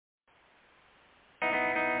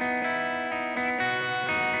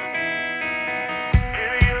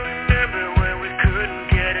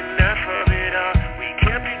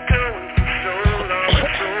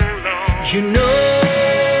You know,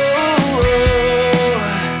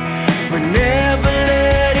 we're never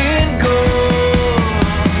letting go.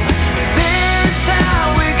 This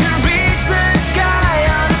time we can reach the sky.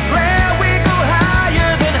 On a prayer we go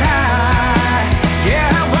higher than high.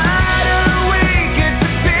 Yeah, wide awake, it's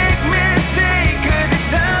a big mistake, 'cause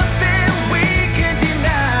it's something we can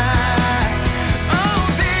deny.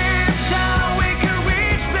 Oh, this time we can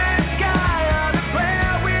reach the sky. On a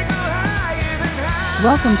prayer we go higher than high.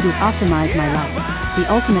 Welcome to Optimize My Life,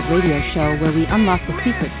 the ultimate radio show where we unlock the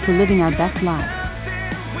secrets to living our best lives.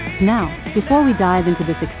 Now, before we dive into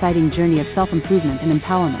this exciting journey of self-improvement and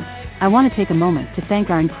empowerment, I want to take a moment to thank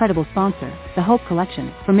our incredible sponsor, the Hope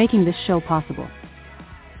Collection, for making this show possible.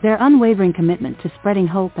 Their unwavering commitment to spreading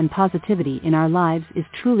hope and positivity in our lives is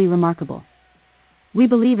truly remarkable. We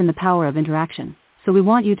believe in the power of interaction, so we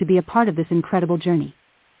want you to be a part of this incredible journey.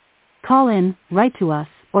 Call in, write to us,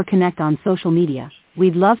 or connect on social media.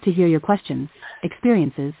 We'd love to hear your questions,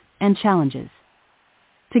 experiences, and challenges.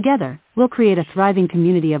 Together, we'll create a thriving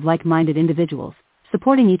community of like-minded individuals,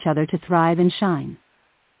 supporting each other to thrive and shine.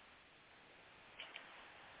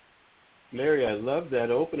 Mary, I love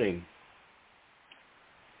that opening.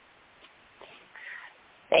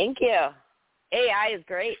 Thank you. AI is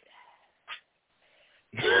great.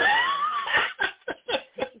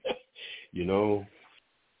 You know,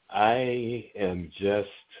 I am just...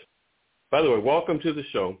 By the way, welcome to the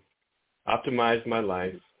show, Optimize My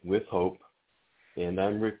Life with Hope. And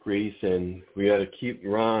I'm Rick Reese, and we got to keep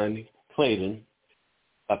Ron Clayton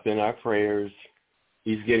up in our prayers.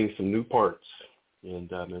 He's getting some new parts, and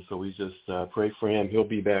so we just pray for him. He'll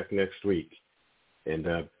be back next week, and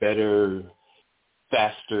better,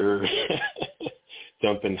 faster,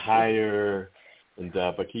 jumping higher, and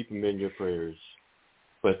but keep him in your prayers.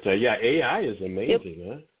 But yeah, AI is amazing, Yep.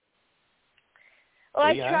 huh? Well,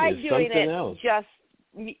 I AI tried is doing something it, else. just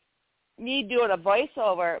me doing a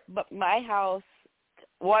voiceover, but my house,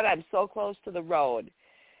 one, I'm so close to the road,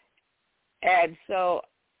 and so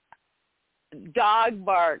dog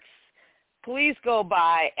barks, police go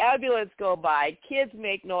by, ambulance go by, kids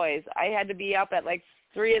make noise. I had to be up at like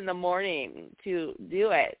 3 a.m. to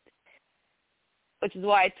do it, which is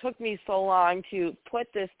why it took me so long to put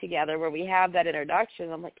this together where we have that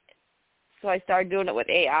introduction. I'm like, so I started doing it with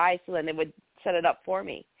AI, so then it would set it up for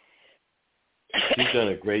me. She's done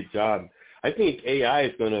a great job. I think AI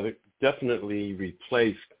is going to definitely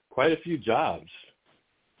replace quite a few jobs,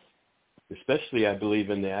 especially, I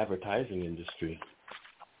believe, in the advertising industry.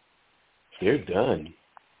 They're done,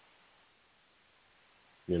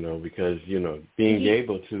 because, being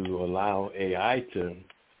able to allow AI to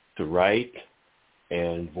write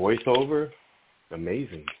and voice over,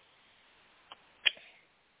 amazing.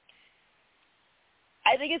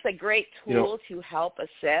 I think it's a great tool to help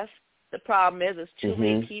assist. The problem is too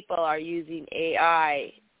many people are using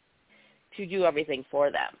AI to do everything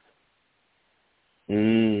for them.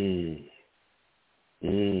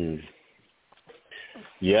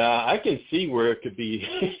 Yeah, I can see where it could be,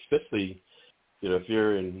 especially, if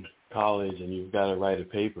you're in college and you've got to write a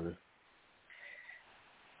paper.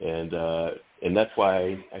 And that's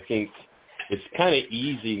why I think it's kind of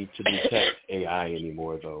easy to detect AI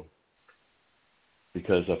anymore, though,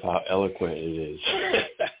 because of how eloquent it is.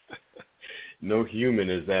 No human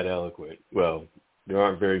is that eloquent. Well, there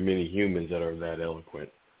aren't very many humans that are that eloquent.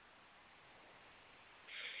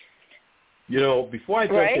 Before I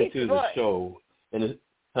jump into the show,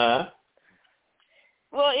 Well,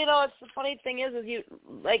 it's the funny thing is you,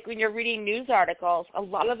 like when you're reading news articles, a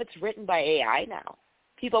lot of it's written by AI now.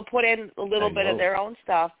 People put in a little bit of their own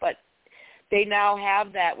stuff, but they now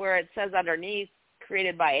have that where it says underneath,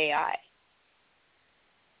 created by AI.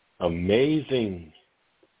 Amazing.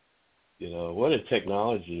 What a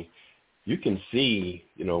technology. You can see,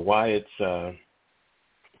 why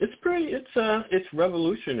it's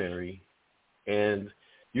revolutionary, and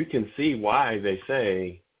you can see why they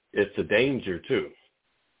say it's a danger too.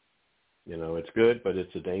 It's good, but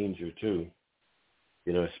it's a danger too.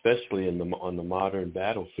 Especially on the modern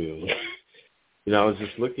battlefield. I was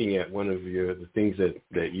just looking at one of the things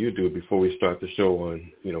that you do before we start the show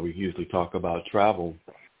on, we usually talk about travel,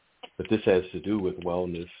 but this has to do with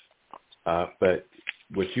wellness. But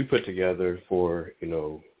what you put together for,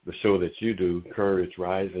 the show that you do, Courage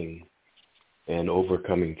Rising and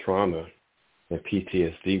Overcoming Trauma and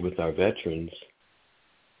PTSD with our veterans,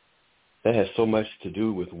 that has so much to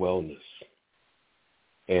do with wellness.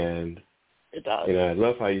 And it does. I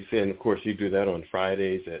love how you say, and of course you do that on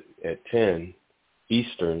Fridays at 10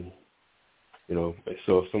 Eastern. So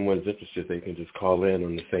if someone's interested, they can just call in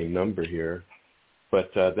on the same number here.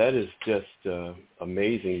 But that is just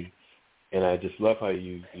amazing. And I just love how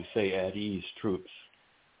you say at ease troops.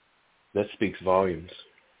 That speaks volumes.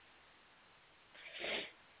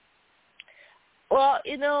 Well,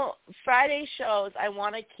 Friday shows, I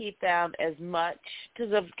want to keep them as much,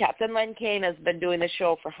 because Captain Len Kane has been doing the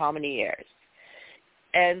show for how many years?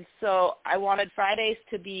 And so I wanted Fridays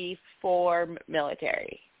to be for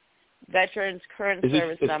military, veterans, current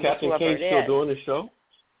service members, Captain whoever Kane it is. still doing the show?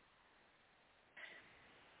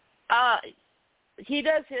 He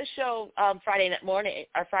does his show Friday morning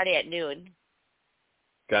or Friday at noon.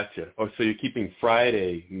 Gotcha. Oh, so you're keeping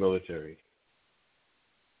Friday military.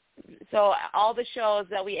 So all the shows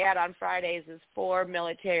that we add on Fridays is for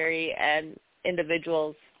military and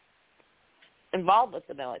individuals involved with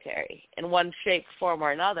the military in one shape, form,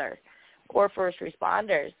 or another, or first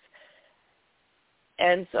responders.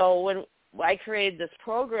 And so when I created this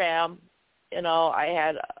program,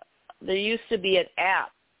 there used to be an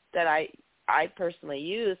app that I personally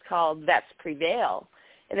use called Vets Prevail,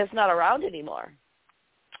 and it's not around anymore.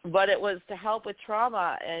 But it was to help with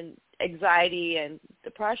trauma and anxiety and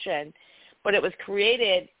depression, but it was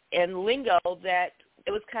created in lingo that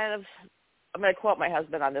it was kind of, I'm going to quote my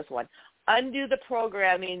husband on this one, undo the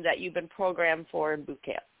programming that you've been programmed for in boot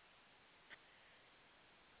camp.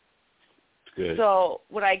 Good. So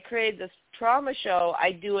when I created this trauma show,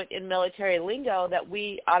 I do it in military lingo that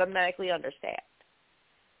we automatically understand.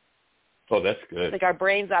 Oh, that's good. Like our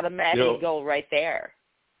brains automatically go right there.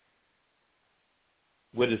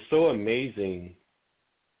 What is so amazing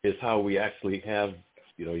is how we actually have,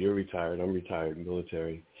 you're retired, I'm retired,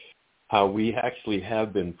 military, how we actually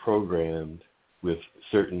have been programmed with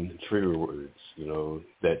certain trigger words,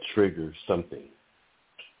 that trigger something,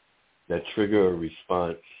 that trigger a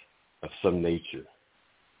response of some nature,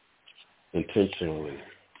 intentionally.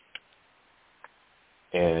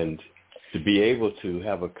 And to be able to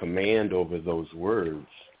have a command over those words,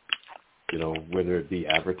 whether it be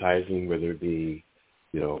advertising, whether it be,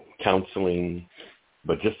 counseling,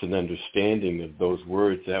 but just an understanding of those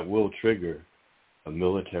words that will trigger a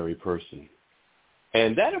military person.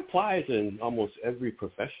 And that applies in almost every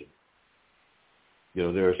profession.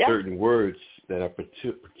 There are certain words that are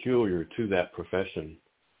peculiar to that profession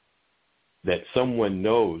that someone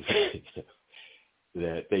knows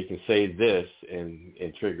that they can say this and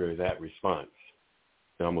trigger that response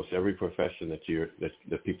in almost every profession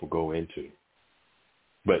that people go into.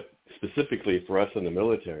 But specifically for us in the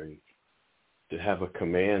military, to have a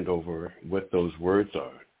command over what those words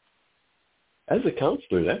are. As a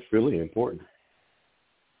counselor, that's really important.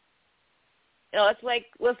 It's like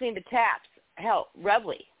listening to taps. Hell,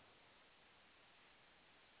 Reveille.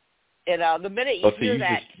 The minute you hear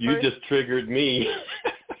that, you just triggered me.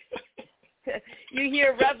 You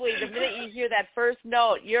hear Reveille, the minute you hear that first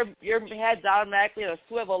note, your head's automatically in a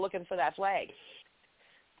swivel looking for that flag.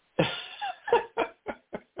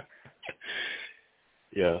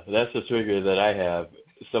 Yeah, that's the trigger that I have.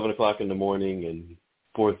 7 o'clock in the morning and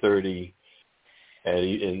 4:30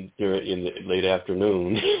 in the late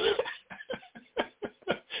afternoon.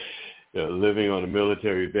 Living on a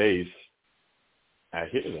military base, I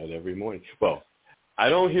hear that every morning. Well, I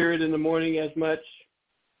don't hear it in the morning as much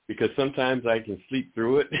because sometimes I can sleep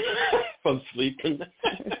through it from sleeping.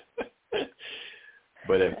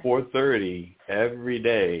 But at 4:30 every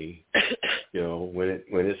day,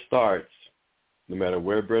 when it starts, no matter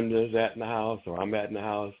where Brenda is at in the house or I'm at in the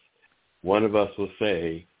house, one of us will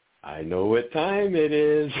say, "I know what time it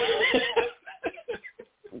is."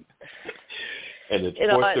 And it's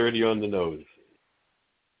 4:30 on the nose.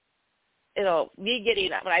 When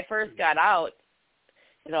I first got out,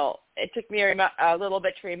 it took me a little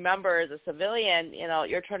bit to remember as a civilian,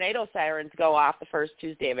 your tornado sirens go off the first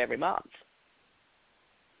Tuesday of every month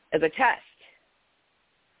as a test.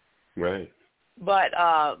 Right. But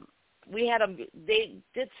we had them, they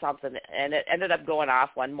did something, and it ended up going off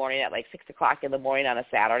one morning at like 6 o'clock in the morning on a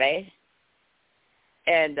Saturday.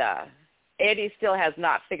 And Andy still has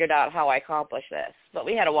not figured out how I accomplished this, but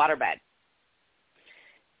we had a waterbed.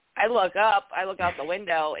 I look out the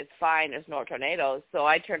window, it's fine, there's no tornadoes, so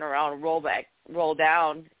I turn around, roll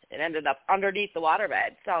down, and ended up underneath the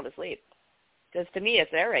waterbed, sound asleep. Because to me,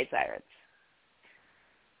 it's air raid sirens.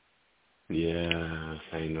 Yeah,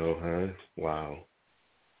 I know, huh? Wow.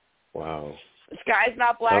 The sky's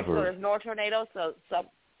not black, Cover. So there's no tornadoes, so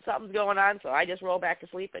something's going on, so I just roll back to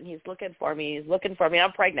sleep, and he's looking for me.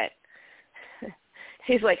 I'm pregnant.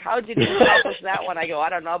 He's like, how'd you accomplish that one? I go, I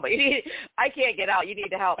don't know, but I can't get out. You need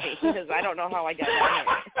to help me because I don't know how I got down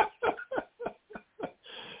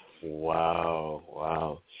here.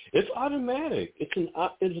 Wow. It's automatic.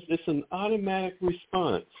 It's an automatic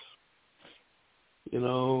response.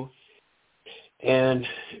 And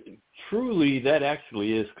truly, that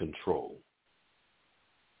actually is control.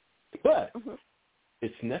 But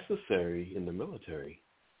it's necessary in the military.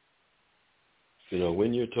 You know,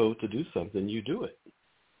 when you're told to do something, you do it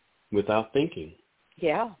without thinking.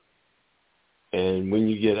 Yeah. And when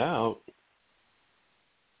you get out,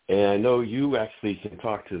 and I know you actually can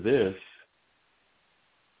talk to this,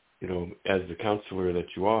 you know, as the counselor that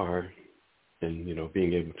you are, and, you know,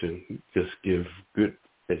 being able to just give good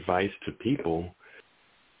advice to people,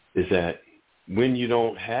 is that when you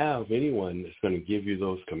don't have anyone that's going to give you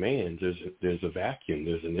those commands, there's a vacuum,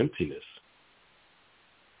 there's an emptiness.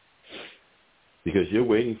 Because you're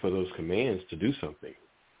waiting for those commands to do something.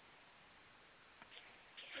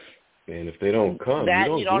 And if they don't come,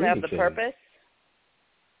 you don't do have anything. the purpose.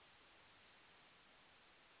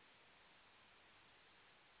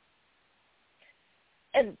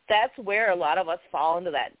 And that's where a lot of us fall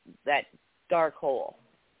into that dark hole.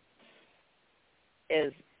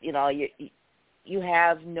 Is, you know, you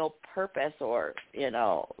have no purpose, or, you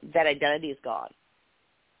know, that identity is gone.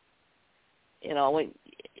 You know,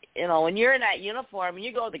 when you're in that uniform and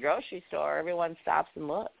you go to the grocery store, everyone stops and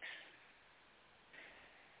looks.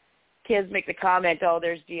 Kids make the comment, "Oh,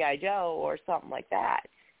 there's G.I. Joe," or something like that.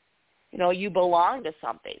 You know, you belong to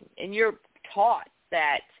something, and you're taught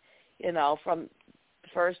that, you know, from the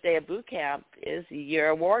first day of boot camp is you're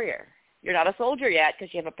a warrior. You're not a soldier yet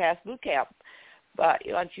because you haven't passed boot camp, but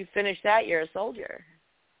once you finish that, you're a soldier,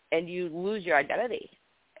 and you lose your identity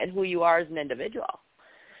and who you are as an individual.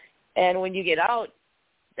 And when you get out,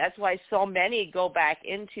 that's why so many go back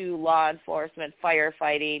into law enforcement,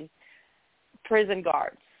 firefighting, prison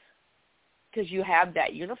guards, because you have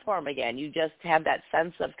that uniform again. You just have that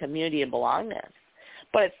sense of community and belongingness.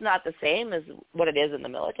 But it's not the same as what it is in the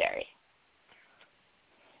military.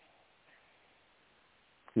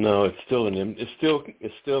 No, it's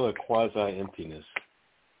still a quasi emptiness.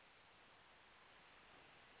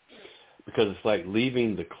 Because it's like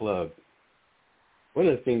leaving the club. One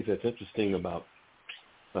of the things that's interesting about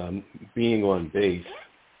being on base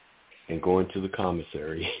and going to the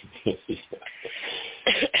commissary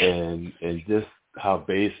and just how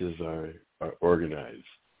bases are organized.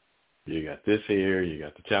 You got this here, you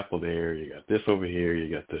got the chapel there, you got this over here, you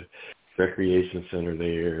got the recreation center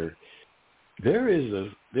there. There is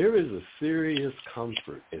a serious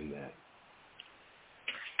comfort in that,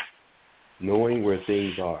 knowing where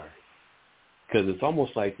things are, because it's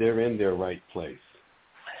almost like they're in their right place.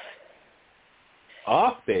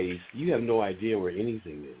 Off base, you have no idea where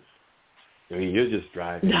anything is. I mean, you're just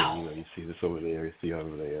driving, No. you know, you see this over there, you see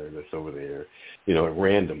over there, this over there, you know,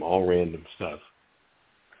 all random stuff.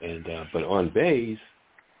 And but on base,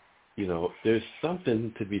 you know, there's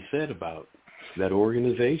something to be said about that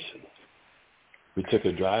organization. We took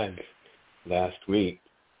a drive last week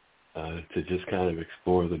to just kind of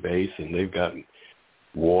explore the base, and they've got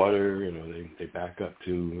water, you know, they back up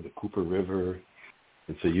to the Cooper River,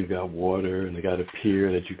 and so you've got water, and they got a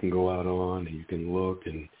pier that you can go out on, and you can look,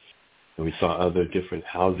 and we saw other different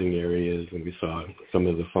housing areas, and we saw some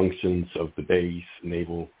of the functions of the base,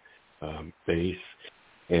 naval base,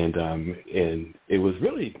 and it was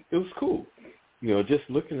cool, you know, just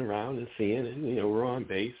looking around and seeing, and, you know, we're on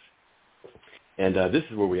base, and this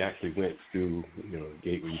is where we actually went through, you know, the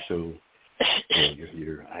gate where you show, you know,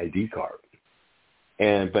 your ID card,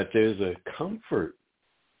 but there's a comfort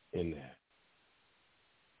in that.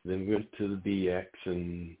 Then we went to the BX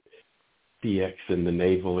and the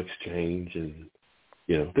Naval Exchange, and,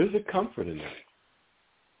 you know, there's a comfort in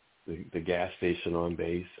that. The gas station on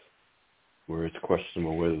base, where it's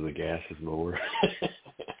questionable whether the gas is lower.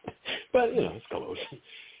 But, you know, it's close.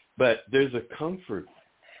 But there's a comfort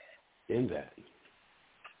in that.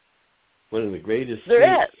 One of the greatest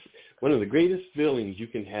feelings you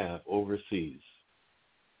can have overseas,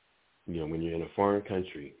 you know, when you're in a foreign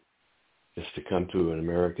country, is to come to an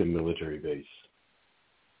American military base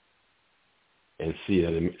and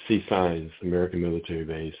see signs, American military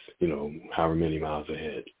base, you know, however many miles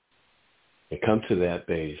ahead, and come to that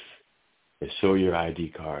base and show your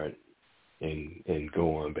ID card and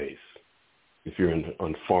go on base. If you're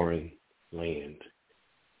on foreign land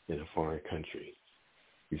in a foreign country,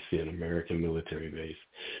 you see an American military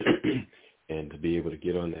base, and to be able to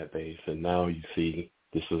get on that base, and now you see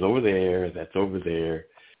this is over there, that's over there.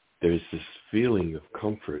 There's this feeling of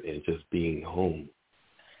comfort and just being home.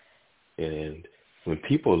 And when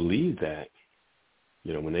people leave that,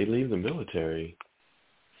 you know, when they leave the military,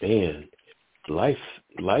 man, life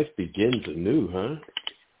begins anew, huh?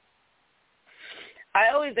 I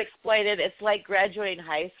always explain it. It's like graduating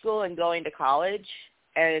high school and going to college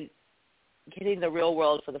and getting the real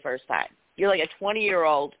world for the first time. You're like a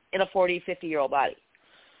 20-year-old in a 40, 50-year-old body.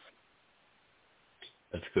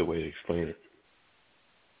 That's a good way to explain it.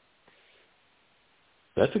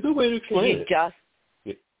 That's a good way to explain it.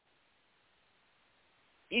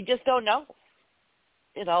 You just don't know.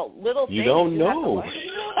 You know, little things. You don't know.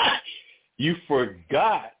 You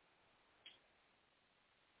forgot.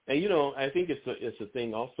 And, you know, I think it's a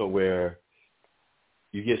thing also where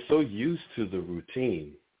you get so used to the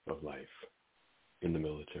routine of life in the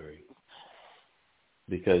military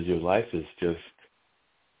because your life is just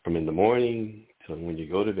from in the morning till when you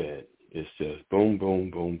go to bed. It's just boom, boom,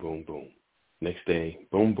 boom, boom, boom. Next day,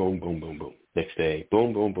 boom, boom, boom, boom, boom. Next day,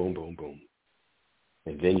 boom, boom, boom, boom, boom.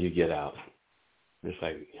 And then you get out. It's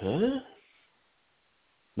like, huh?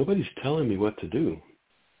 Nobody's telling me what to do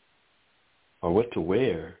or what to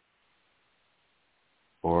wear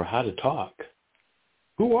or how to talk.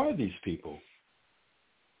 Who are these people?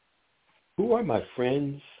 Who are my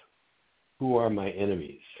friends? Who are my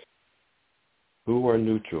enemies? Who are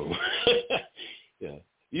neutral? Yeah.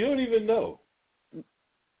 You don't even know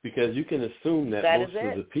because you can assume that most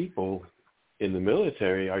of the people in the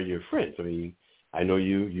military are your friends. I mean, I know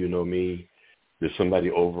you, you know me. There's somebody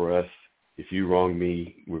over us. If you wrong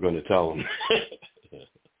me, we're going to tell them.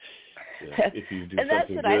 Yeah. If you do and that's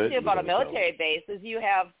something what good, I see about a military base is you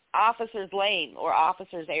have officers' lane or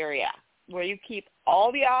officers' area where you keep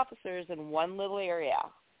all the officers in one little area.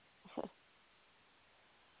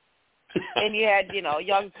 And you had, you know,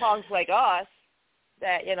 young punks like us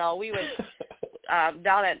that, you know, we would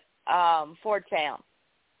down at Fort Sam.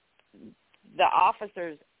 The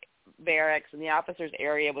officers' barracks and the officers'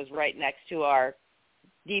 area was right next to our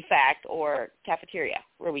DFAC or cafeteria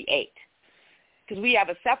where we ate. Because we have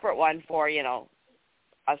a separate one for, you know,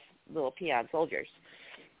 us little peon soldiers.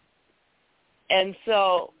 And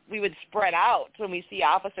so we would spread out when we see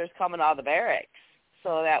officers coming out of the barracks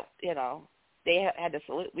so that, you know, they had to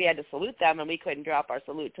salute. We had to salute them, and we couldn't drop our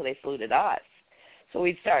salute till they saluted us. So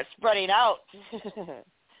we'd start spreading out. So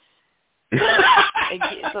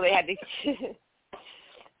they had to.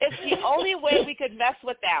 It's the only way we could mess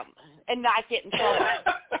with them and not get in trouble.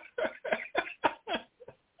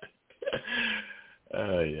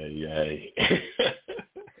 Ay.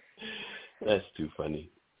 That's too funny.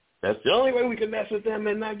 That's the only way we can mess with them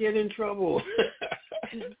and not get in trouble.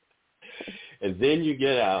 And then you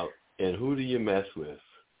get out, and who do you mess with?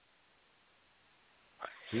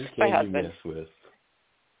 Who can you mess with?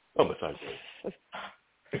 Oh, besides me.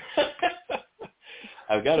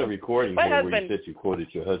 I've got a recording here where you said you quoted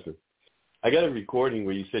your husband. I got a recording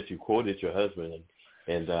where you said you quoted your husband,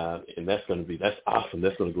 and that's awesome.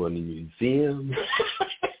 That's going to go in the museum.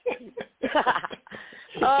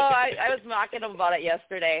 I was mocking him about it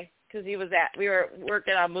yesterday because we were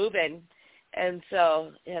working on moving, and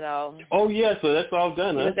so, you know. Oh, yeah, so that's all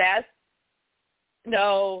done, huh?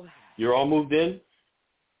 No. You're all moved in?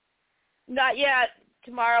 Not yet.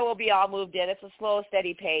 Tomorrow we'll be all moved in. It's a slow,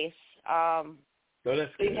 steady pace. Oh,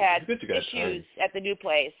 that's good. We've had issues at the new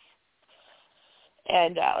place,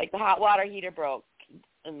 and like the hot water heater broke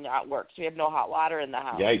and not works. We have no hot water in the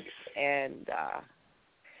house. Yikes! And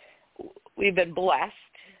we've been blessed.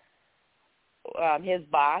 His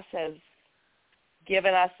boss has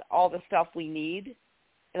given us all the stuff we need,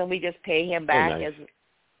 and then we just pay him back as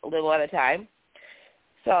a little at a time.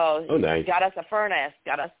 So he got us a furnace,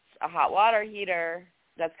 got us a hot water heater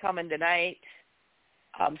that's coming tonight.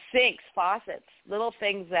 Sinks, faucets, little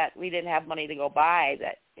things that we didn't have money to go buy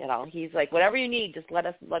that, you know, he's like, whatever you need, just let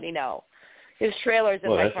me know. His trailer's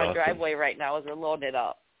in my front driveway right now as we're loading it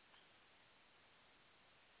up.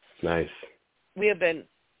 Nice. We have been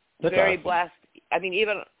very blessed. I mean,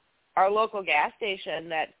 even our local gas station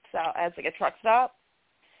that has like a truck stop,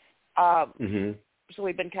 so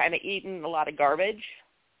we've been kind of eating a lot of garbage.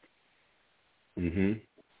 Mm-hmm.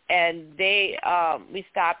 And we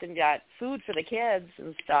stopped and got food for the kids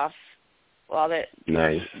and stuff. Well, they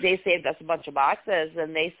saved us a bunch of boxes,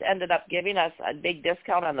 and they ended up giving us a big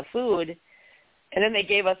discount on the food. And then they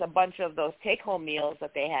gave us a bunch of those take-home meals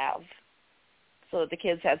that they have so that the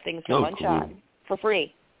kids had things for lunch on for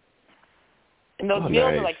free. And those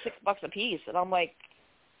meals are like $6 a piece. And I'm like,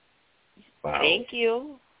 thank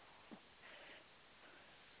you.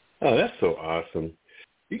 Oh, that's so awesome.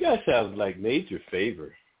 You guys have, like, major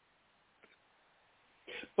favor.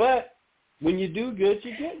 But when you do good,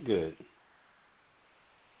 you get good.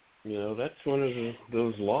 You know, that's one of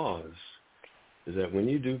those laws, is that when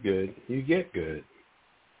you do good, you get good.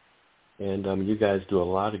 And you guys do a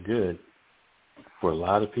lot of good for a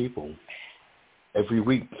lot of people every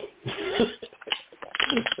week.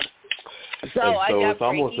 So I got it's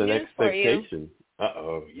almost an expectation. For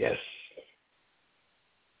you. Yes.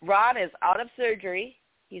 Ron is out of surgery.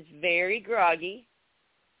 He's very groggy.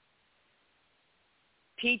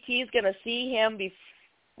 PT's going to see him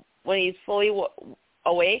when he's fully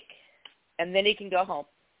awake, and then he can go home.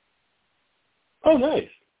 Oh, nice.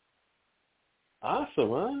 Awesome,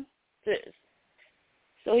 huh?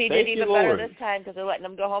 So he Thank did you, even better Lord. this time because they're letting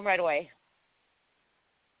him go home right away.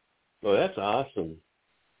 Oh, that's awesome.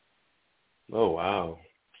 Oh, wow.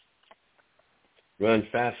 Run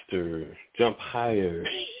faster, jump higher,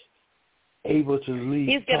 able to leap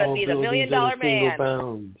He's going to tall be the $1 buildings million in a single man.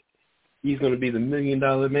 bound. He's going to be the $1 million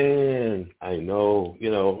man. I know.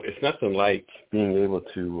 You know, it's nothing like being able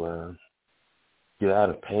to get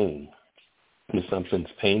out of pain when something's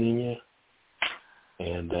paining you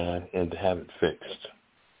and to have it fixed.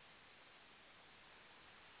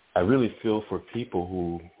 I really feel for people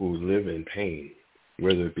who live in pain,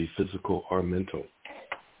 whether it be physical or mental.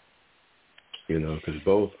 You know, because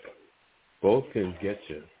both can get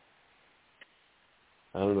you.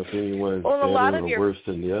 I don't know if anyone's better or worse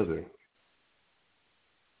than the other.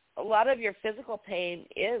 A lot of your physical pain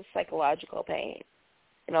is psychological pain.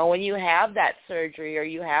 You know, when you have that surgery or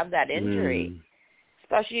you have that injury,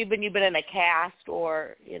 especially when you've been in a cast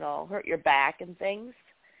or, you know, hurt your back and things,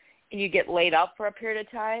 and you get laid up for a period of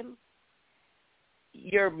time,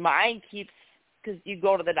 your mind keeps, because you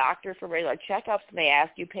go to the doctor for regular checkups and they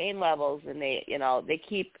ask you pain levels and they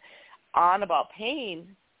keep on about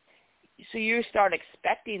pain, so you start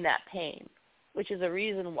expecting that pain, which is a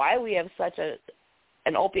reason why we have such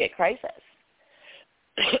an opiate crisis,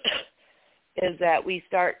 is that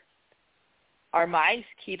our minds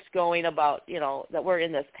keeps going about, you know, that we're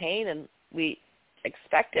in this pain and we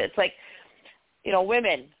expect it. It's like, you know,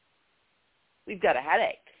 women, we've got a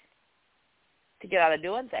headache to get out of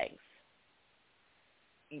doing things.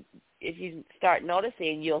 If you start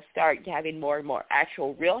noticing, you'll start having more and more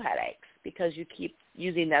actual real headaches because you keep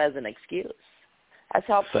using that as an excuse. That's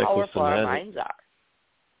how powerful our minds are.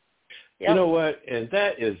 Yep. You know what? And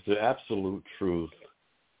that is the absolute truth.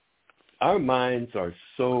 Our minds are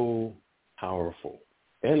so powerful.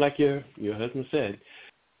 And like your husband said,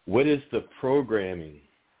 what is the programming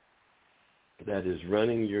that is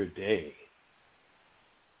running your day?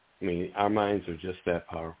 I mean, our minds are just that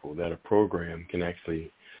powerful that a program can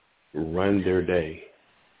actually run their day.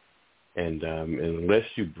 And unless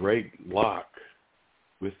you break lock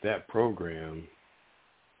with that program,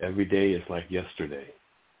 every day is like yesterday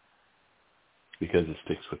because it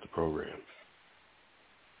sticks with the program.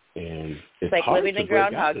 And it's like hard living to in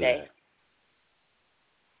break Groundhog out of Day.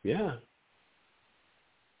 that. Yeah.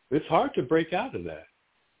 It's hard to break out of that.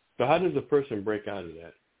 So how does a person break out of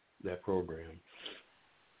that program?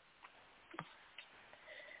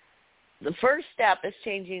 The first step is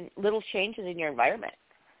little changes in your environment.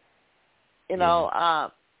 You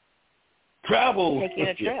know, travel, taking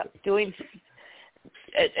a trip, doing.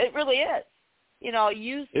 It really is. You know,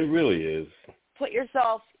 it really is. Put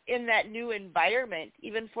yourself in that new environment,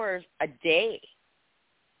 even for a day.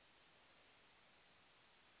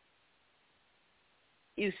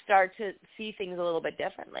 You start to see things a little bit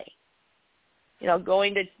differently. You know,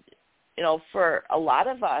 going to, you know, for a lot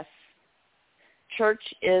of us, church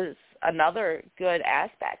is another good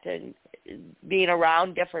aspect, and being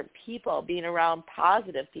around different people, being around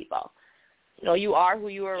positive people. You know, you are who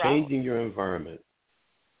you are around. Changing your environment.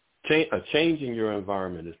 Changing your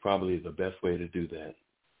environment is probably the best way to do that.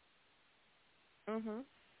 Mhm.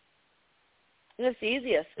 And it's the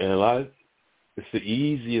easiest. And it's the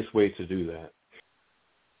easiest way to do that.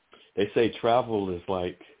 They say travel is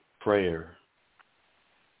like prayer.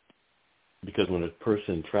 Because when a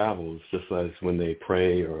person travels, just as when they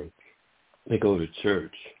pray or they go to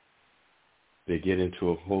church, they get into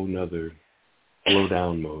a whole nother slow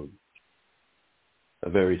down mode, a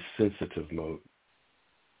very sensitive mode,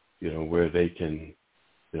 you know, where they can,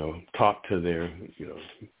 you know, talk to their, you know,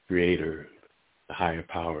 creator, the higher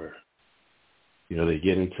power. You know, they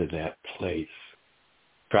get into that place.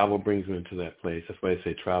 Travel brings them into that place. That's why I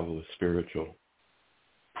say travel is spiritual.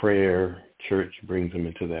 Prayer, church brings them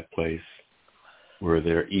into that place where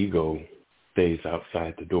their ego stays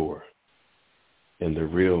outside the door and the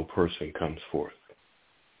real person comes forth.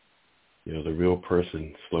 You know, the real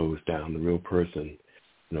person slows down. The real person,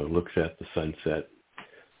 you know, looks at the sunset.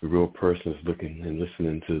 The real person is looking and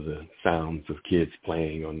listening to the sounds of kids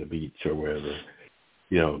playing on the beach or wherever.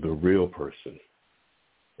 You know, the real person.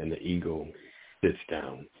 And the ego sits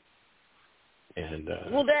down. And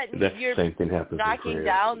that's the same thing happens in prayer. Knocking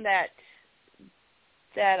down that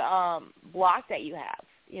block that you have.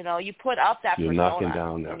 You know, you put up that persona knocking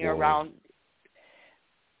down that when you're wall.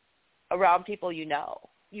 around people you know.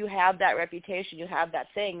 You have that reputation, you have that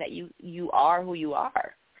thing that you are who you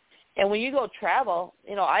are. And when you go travel,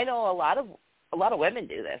 you know, I know a lot of women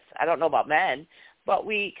do this. I don't know about men, but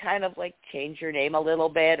we kind of like change your name a little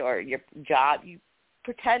bit or your job. You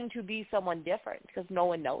pretend to be someone different because no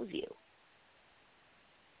one knows you.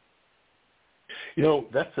 You know,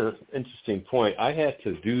 that's an interesting point. I had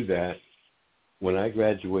to do that when I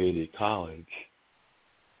graduated college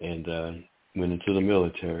and went into the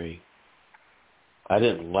military. I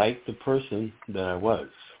didn't like the person that I was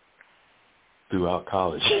throughout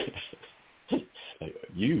college. Like,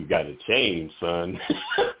 you got to change, son.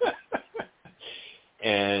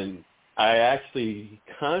 And I actually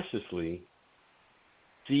consciously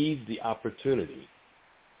seized the opportunity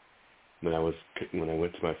when I went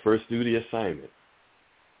to my first duty assignment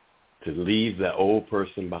to leave that old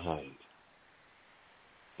person behind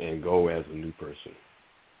and go as a new person.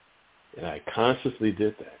 And I consciously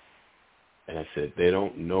did that. And I said, they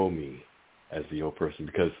don't know me as the old person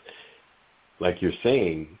because, like you're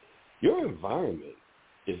saying, your environment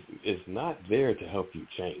is not there to help you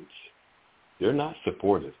change. They're not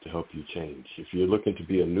supportive to help you change. If you're looking to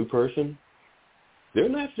be a new person, they're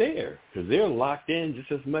not there because they're locked in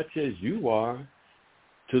just as much as you are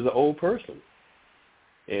to the old person.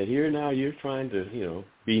 And here now you're trying to,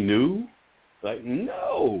 be new. Like,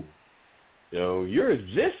 no, you're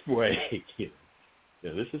this way.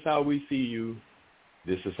 This is how we see you.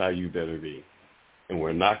 This is how you better be. And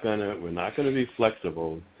we're not gonna be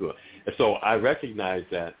flexible to it. And so I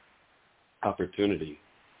recognized that opportunity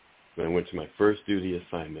when I went to my first duty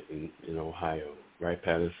assignment in Ohio,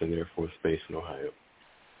 Wright-Patterson Air Force Base in Ohio.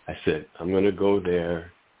 I said, I'm going to go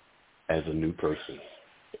there as a new person.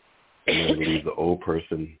 I'm going to leave the old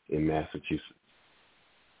person in Massachusetts.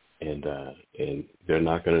 And they're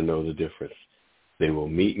not going to know the difference. They will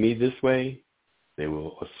meet me this way. They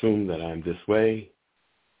will assume that I'm this way,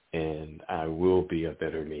 and I will be a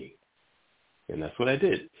better me. And that's what I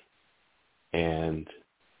did. And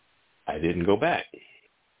I didn't go back.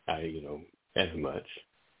 As much,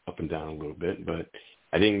 up and down a little bit, but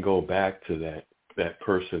I didn't go back to that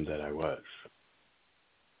person that I was,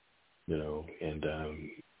 and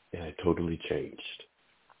I totally changed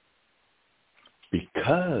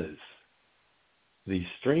because the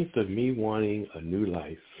strength of me wanting a new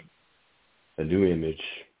life, a new image,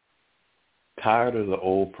 tired of the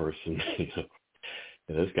old person,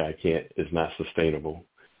 and this guy is not sustainable.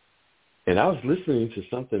 And I was listening to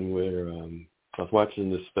something where I was watching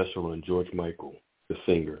this special on George Michael, the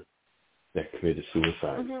singer that committed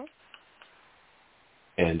suicide. Mm-hmm.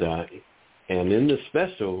 And in the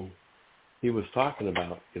special, he was talking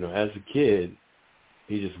about, as a kid,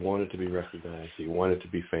 he just wanted to be recognized. He wanted to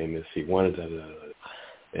be famous. He wanted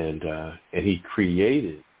and he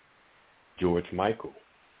created George Michael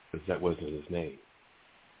because that wasn't his name,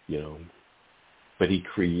 But he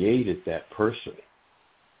created that person,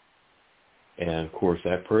 and of course,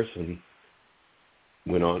 that person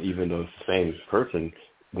went on, even though it's the same person,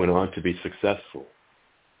 went on to be successful.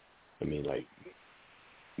 I mean, like,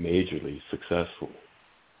 majorly successful.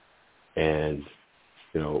 And,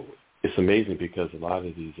 it's amazing because a lot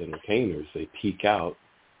of these entertainers, they peak out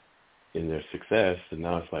in their success, and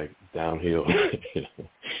now it's like downhill.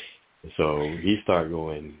 So he started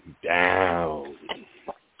going down,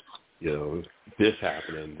 this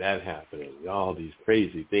happening, that happening, all these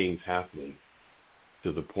crazy things happening,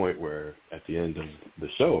 to the point where at the end of the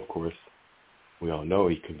show, of course, we all know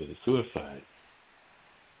he committed suicide.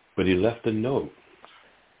 But he left a note.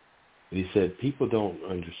 And he said, people don't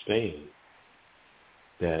understand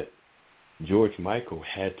that George Michael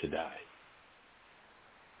had to die.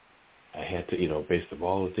 I had to, based on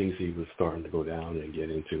all the things he was starting to go down and get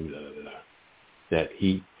into, that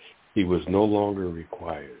he was no longer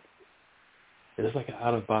required. And it's like an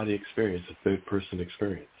out-of-body experience, a third-person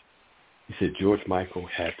experience. He said George Michael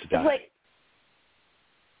had to die.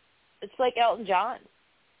 It's like Elton John.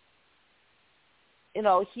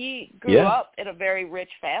 He grew up in a very rich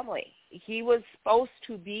family. He was supposed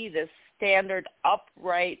to be this standard,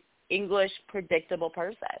 upright, English, predictable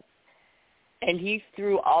person. And he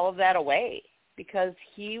threw all of that away because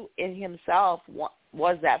he, in himself,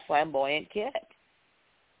 was that flamboyant kid.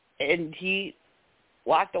 And he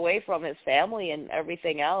walked away from his family and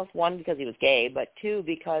everything else, one, because he was gay, but two,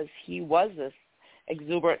 because he was this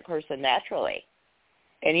exuberant person naturally.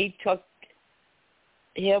 And he took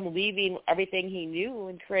him leaving everything he knew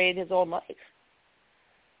and created his own life.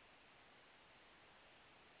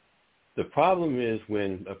 The problem is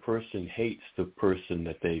when a person hates the person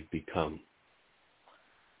that they've become.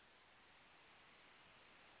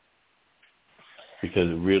 Because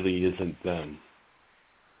it really isn't them.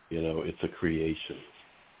 It's a creation.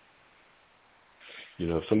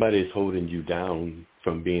 If somebody is holding you down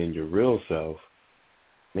from being your real self,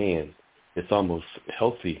 man, it's almost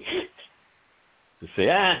healthy to say,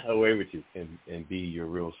 away with you, and be your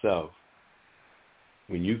real self.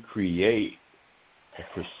 When you create a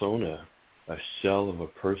persona, a shell of a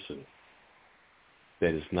person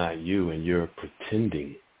that is not you, and you're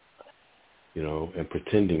pretending, and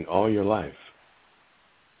pretending all your life,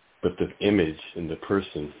 but the image and the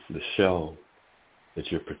person, the shell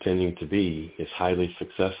that you're pretending to be is highly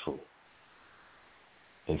successful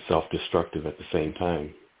and self-destructive at the same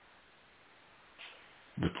time.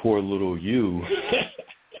 The poor little you,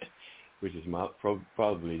 which is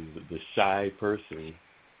probably the shy person,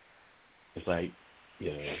 is like,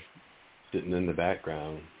 sitting in the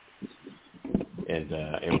background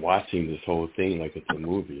and watching this whole thing like it's a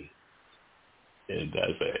movie. And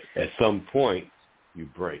at some point, you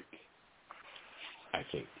break, I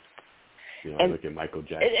think. I look at Michael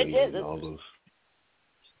Jackson and all those.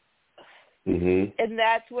 Mm-hmm. And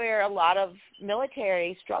that's where a lot of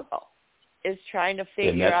military struggle, is trying to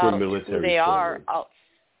figure out who they are,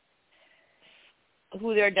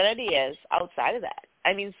 who their identity is outside of that.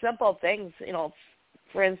 I mean, simple things,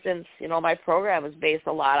 for instance, my program is based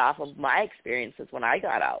a lot off of my experiences when I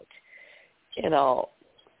got out.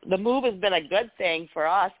 The move has been a good thing for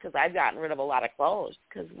us because I've gotten rid of a lot of clothes,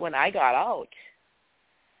 because when I got out,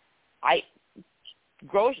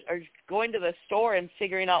 going to the store and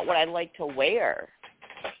figuring out what I'd like to wear.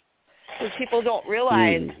 Because people don't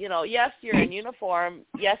realize, yes, you're in uniform,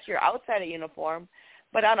 yes, you're outside of uniform,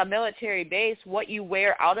 but on a military base, what you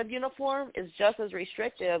wear out of uniform is just as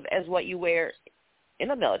restrictive as what you wear in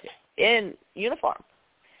uniform.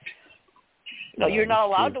 You're not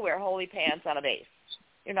allowed to wear holy pants on a base.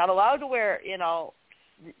 You're not allowed to wear,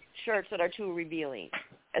 shirts that are too revealing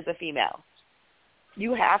as a female.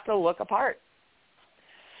 You have to look apart.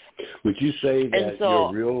 Would you say that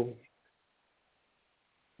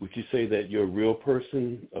your real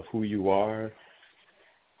person of who you are,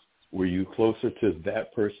 were you closer to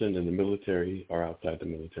that person in the military or outside the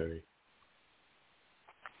military?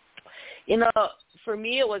 For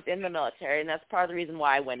me, it was in the military, and that's part of the reason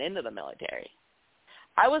why I went into the military.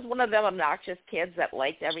 I was one of them obnoxious kids that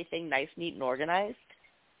liked everything nice, neat, and organized.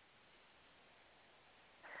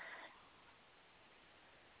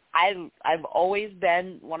 I've always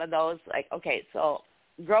been one of those, so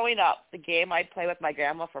growing up, the game I'd play with my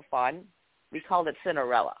grandma for fun, we called it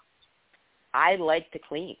Cinderella. I liked to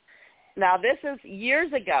clean. Now, this is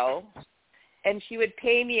years ago, and she would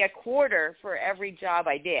pay me $0.25 for every job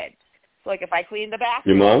I did. So, if I cleaned the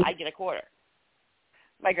bathroom, I'd get $0.25.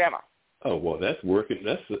 My grandma. Oh, well, that's working.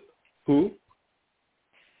 Who?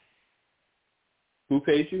 Who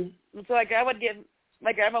pays you? So my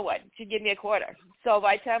grandma would. She'd give me $0.25. So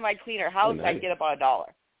by the time I'd clean her house, I'd get about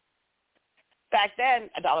 $1. Back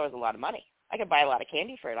then, $1 was a lot of money. I could buy a lot of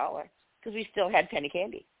candy for $1 because we still had penny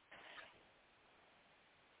candy.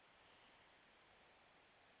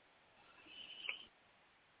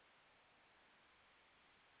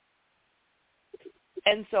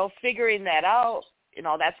 And so figuring that out,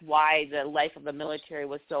 that's why the life of the military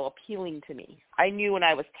was so appealing to me. I knew when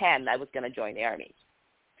I was 10 I was going to join the Army.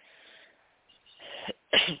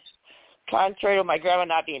 Contrary to my grandma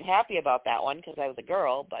not being happy about that one because I was a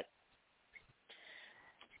girl, but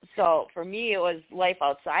so for me it was life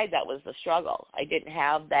outside that was the struggle. I didn't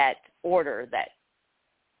have that order, that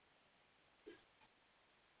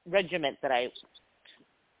regiment and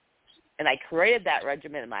I created that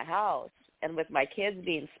regiment in my house. And with my kids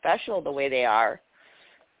being special the way they are,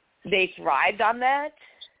 they thrived on that.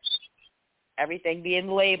 Everything being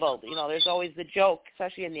labeled. There's always the joke,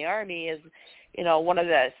 especially in the Army, is, one of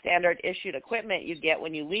the standard issued equipment you get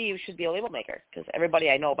when you leave should be a label maker because everybody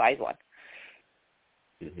I know buys one.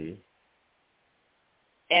 Mm-hmm.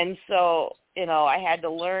 And so, I had to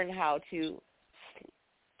learn how to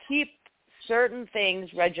keep certain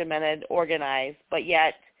things regimented, organized, but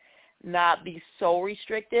yet not be so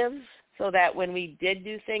restrictive, so that when we did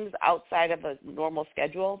do things outside of a normal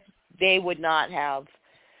schedule, they would not have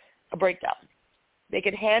a breakdown. They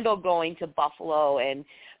could handle going to Buffalo and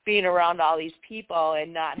being around all these people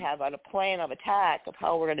and not have a plan of attack of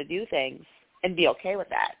how we're going to do things and be okay with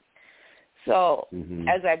that. So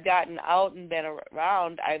as I've gotten out and been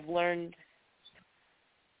around, I've learned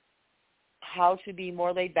how to be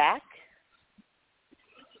more laid back.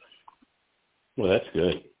 Well, that's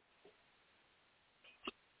good.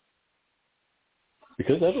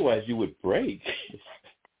 Because otherwise you would break.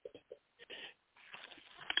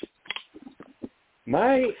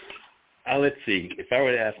 Let's see. If I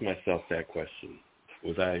were to ask myself that question,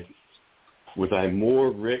 was I more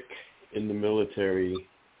Rick in the military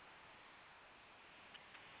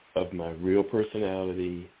of my real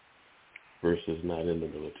personality versus not in the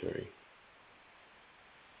military?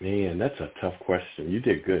 Man, that's a tough question. You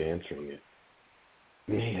did good answering it.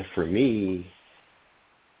 Man, for me,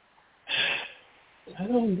 I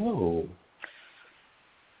don't know.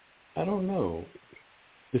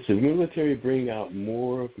 Does the military bring out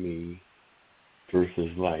more of me versus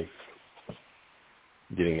life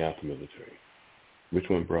getting out the military? Which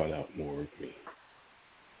one brought out more of me?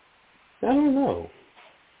 I don't know.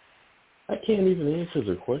 I can't even answer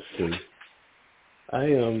the question. I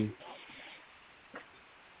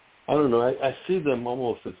don't know. I see them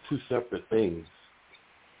almost as two separate things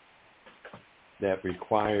that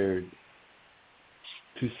required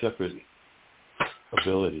two separate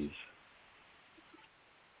abilities.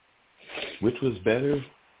 Which was better?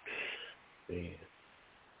 Man.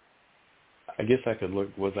 I guess I could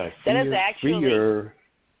look, was I freer?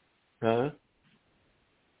 Huh?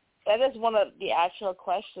 That is one of the actual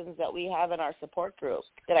questions that we have in our support group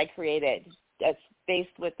that I created that's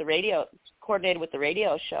based with the radio, coordinated with the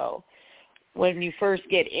radio show. When you first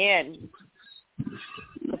get in,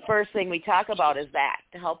 the first thing we talk about is that,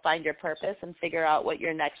 to help find your purpose and figure out what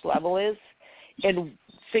your next level is, and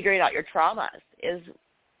figuring out your traumas is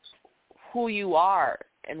who you are,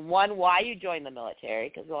 and one, why you join the military,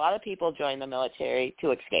 because a lot of people join the military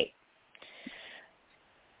to escape.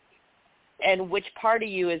 And which part of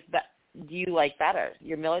you do you like better,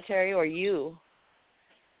 your military or you,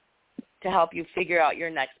 to help you figure out your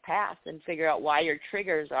next path and figure out why your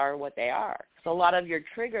triggers are what they are. So a lot of your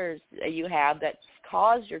triggers that you have that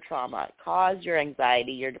cause your trauma, cause your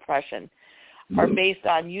anxiety, your depression, are based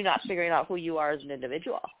on you not figuring out who you are as an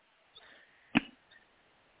individual.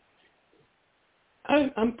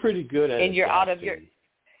 I'm pretty good at it. And you're out of your...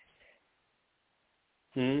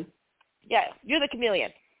 Yeah, you're the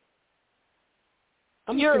chameleon.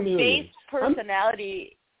 Your base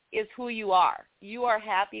personality is who you are. You are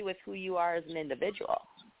happy with who you are as an individual.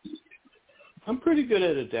 I'm pretty good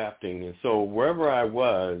at adapting, and so wherever I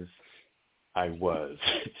was.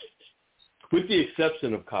 With the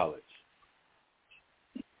exception of college.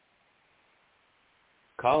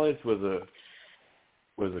 College was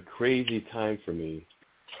a crazy time for me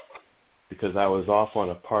because I was off on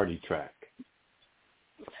a party track.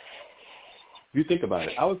 If you think about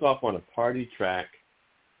it, I was off on a party track.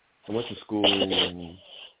 I went to school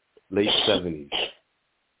late 70s.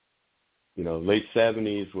 You know, late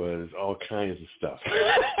 70s was all kinds of stuff,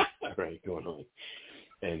 right, going on.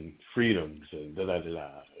 And freedoms and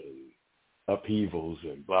da-da-da-da, and upheavals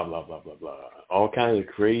and blah, blah, blah, blah, blah. All kinds of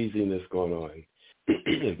craziness going on.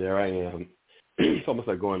 And there I am. It's almost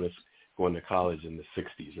like going to college in the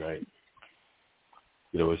 60s, right?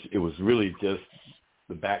 You know, it was really just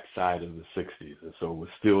the backside of the 60s. And so it was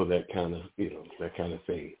still that kind of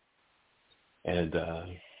thing. And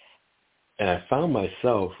I found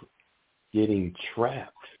myself getting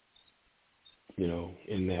trapped, you know,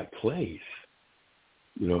 in that place,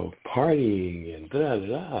 you know, partying and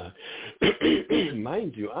da-da-da.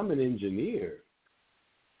 Mind you, I'm an engineer.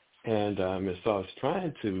 And so I was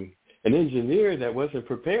trying to, an engineer that wasn't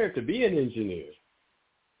prepared to be an engineer.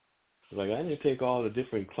 Like, I didn't take all the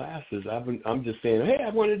different classes. I'm just saying, hey, I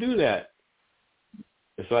want to do that.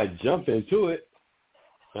 And so I jump into it.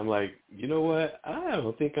 I'm like, you know what? I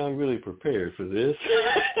don't think I'm really prepared for this.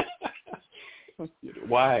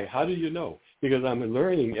 Why? How do you know? Because I'm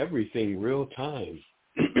learning everything real time.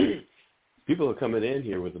 People are coming in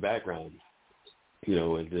here with a background, you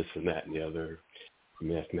know, and this and that and the other,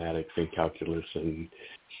 mathematics and calculus and,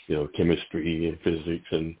 you know, chemistry and physics,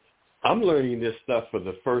 and I'm learning this stuff for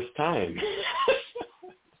the first time.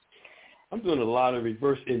 I'm doing a lot of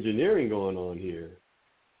reverse engineering going on here.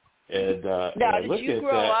 And now, did you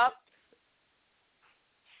grow up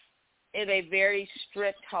in a very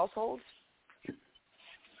strict household?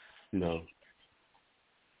 No.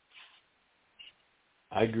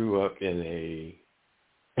 I grew up in a,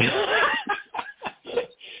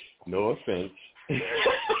 no offense,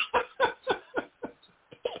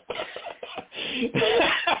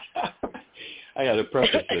 I got to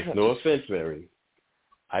preface this. No offense, Mary.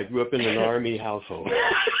 I grew up in an Army household.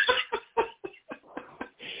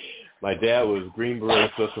 My dad was Green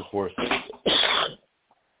Beret Special Forces.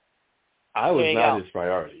 I was not his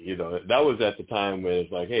priority. You know, that was at the time when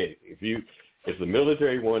it's like, hey, if the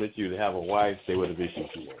military wanted you to have a wife, they would have issued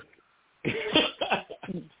you one.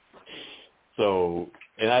 So,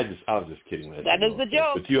 and I was just kidding. That is the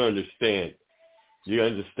joke. But you understand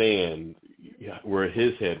where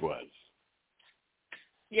his head was.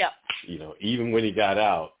 Yeah. You know, even when he got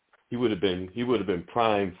out, he would have been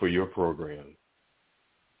primed for your program.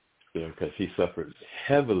 You know, because he suffered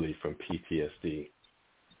heavily from PTSD.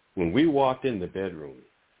 When we walked in the bedroom,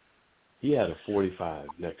 he had a 45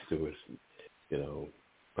 next to his, you know,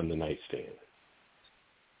 on the nightstand.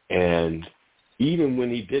 And even when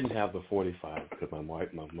he didn't have the 45, because my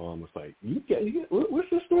mom was like, what's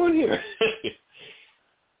this doing here?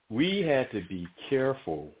 We had to be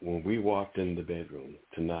careful when we walked in the bedroom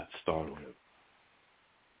to not startle him.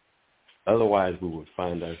 Otherwise, we would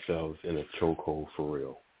find ourselves in a chokehold for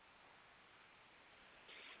real.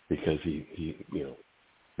 Because he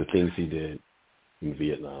the things he did in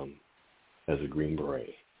Vietnam as a Green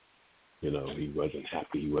Beret. He wasn't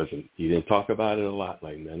happy. He didn't talk about it a lot,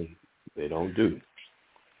 like they don't do.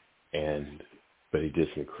 But he did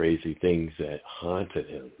some crazy things that haunted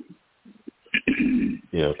him.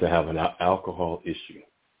 To have an alcohol issue,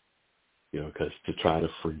 because to try to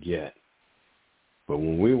forget. But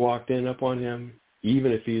when we walked in upon him,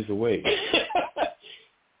 even if he's awake,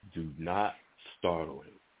 do not startle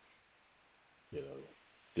him.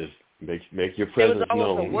 Just make your presence known. It was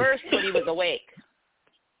almost the worst when he was awake.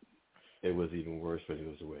 It was even worse when he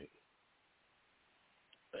was awake.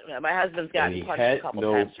 My husband's gotten punched a couple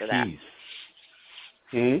times for that.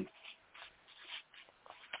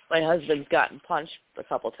 My husband's gotten punched a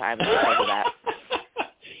couple times because of that.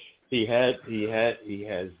 He had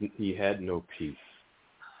no peace.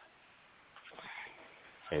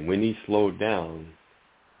 And when he slowed down,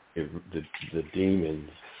 the demons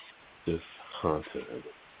just haunted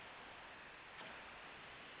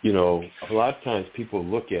him. A lot of times people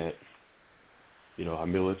look at, our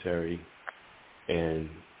military, and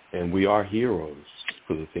we are heroes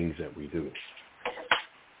for the things that we do.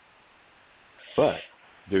 But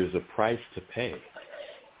there's a price to pay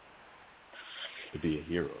to be a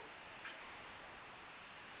hero.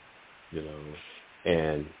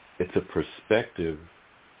 And it's a perspective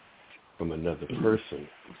from another person.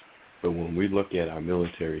 But when we look at our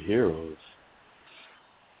military heroes,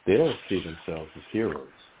 they don't see themselves as heroes.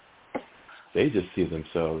 They just see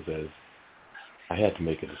themselves as, I had to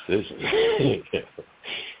make a decision.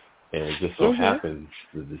 And it just so happens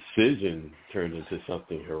the decision turned into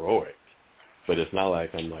something heroic. But it's not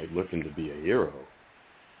like I'm looking to be a hero.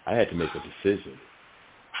 I had to make a decision.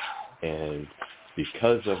 And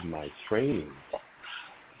because of my training,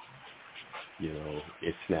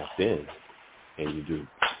 it snapped in. And you do,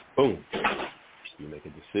 boom, you make a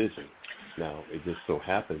decision. Now, it just so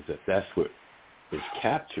happens that that's what is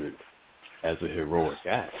captured as a heroic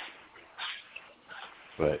act.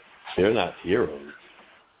 But they're not heroes,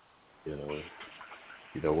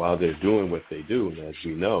 while they're doing what they do, and as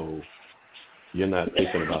we know, you're not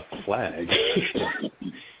thinking about the flag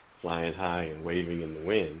flying high and waving in the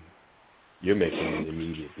wind. You're making an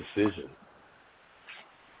immediate decision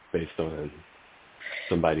based on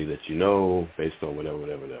somebody that based on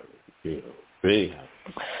whatever. But anyhow.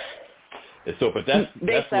 And so, but that's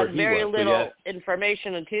based where on he very was. little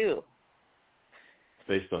information, too.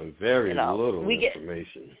 Based on very little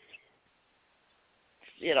information.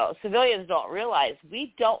 Civilians don't realize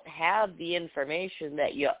we don't have the information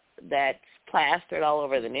that's plastered all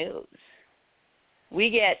over the news. We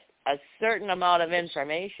get a certain amount of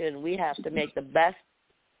information. We have to make the best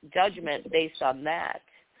judgment based on that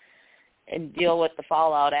and deal with the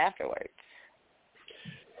fallout afterwards.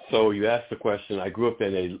 So you asked the question. I grew up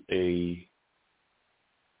in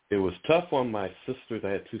it was tough on my sisters. I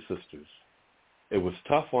had two sisters. It was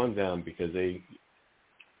tough on them because it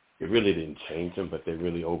really didn't change them, but they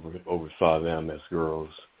really oversaw them as girls.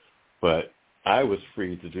 But I was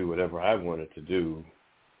free to do whatever I wanted to do,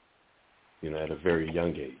 at a very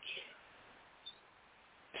young age,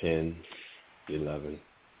 10, 11.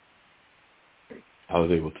 I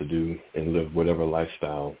was able to do and live whatever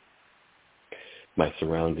lifestyle my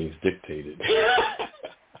surroundings dictated.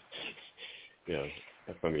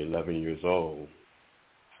 From 11 years old,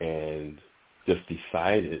 and just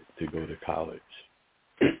decided to go to college.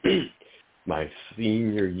 My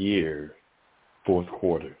senior year, fourth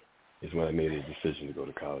quarter, is when I made a decision to go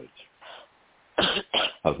to college. I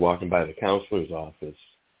was walking by the counselor's office,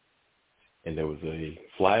 and there was a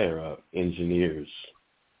flyer up, engineers,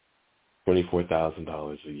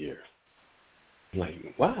 $24,000 a year. I'm like,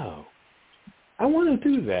 wow, I want to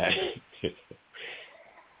do that.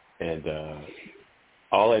 And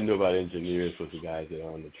all I knew about engineers was the guys that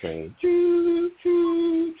are on the train. Choo,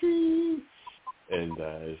 choo, choo. And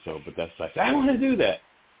but that's like, I want to do that.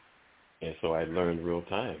 And so I learned real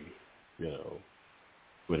time,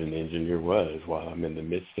 what an engineer was while I'm in the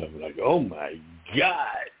midst of it. Like, oh my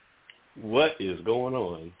God, what is going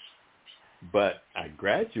on? But I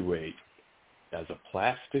graduate as a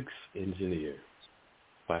plastics engineer.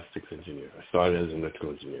 I started as an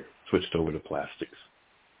electrical engineer, switched over to plastics.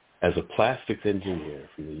 As a plastics engineer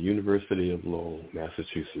from the University of Lowell,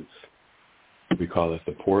 Massachusetts, we call it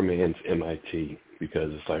the poor man's MIT,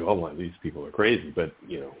 because it's like, oh, my, these people are crazy, but,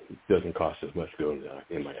 it doesn't cost as much going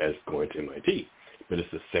as going to MIT. But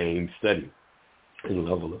it's the same study and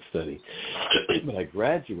level of study. But I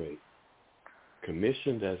graduate,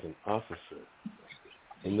 commissioned as an officer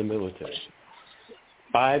in the military.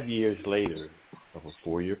 5 years later of a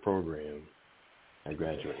 4-year program, I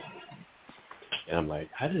graduated. And I'm like,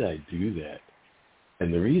 how did I do that?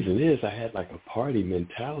 And the reason is I had like a party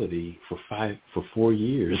mentality for 4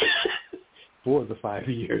 years, 4 of the 5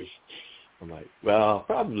 years. I'm like, well,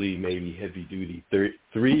 probably maybe heavy duty,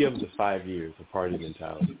 3 of the 5 years of party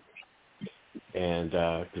mentality. And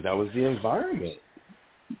because that was the environment.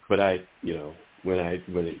 But when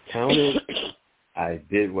it counted, I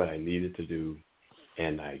did what I needed to do,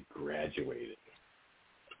 and I graduated.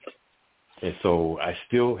 And so I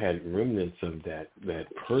still had remnants of that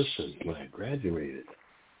person when I graduated.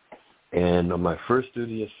 And on my first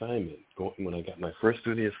duty assignment, when I got my first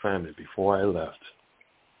duty assignment before I left,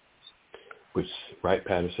 which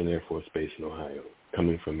Wright-Patterson Air Force Base in Ohio,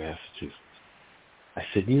 coming from Massachusetts, I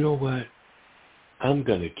said, you know what? I'm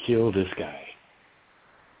going to kill this guy.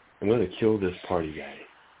 I'm going to kill this party guy.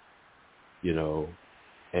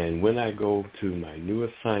 And when I go to my new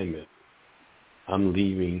assignment, I'm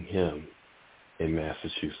leaving him in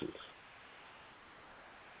Massachusetts.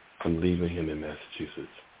 I'm leaving him in Massachusetts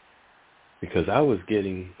because I was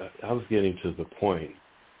getting to the point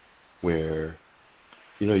where,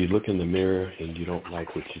 you look in the mirror and you don't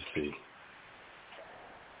like what you see.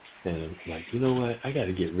 And I'm like, you know what? I got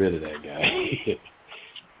to get rid of that guy.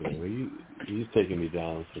 He's taking me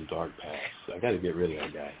down some dark paths. I got to get rid of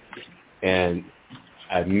that guy. And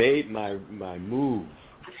I made my move,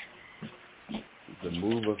 the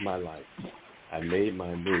move of my life. I made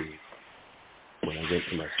my move when I went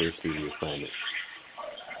to my first duty assignment,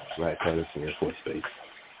 Wright-Patterson Air Force Base.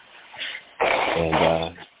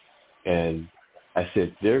 And I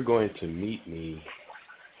said, they're going to meet me.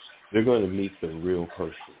 They're going to meet the real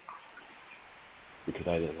person because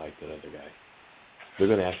I didn't like that other guy. They're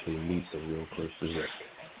going to actually meet the real person, Rick.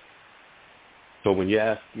 So when you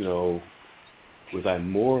ask, was I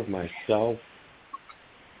more of myself?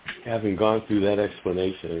 Having gone through that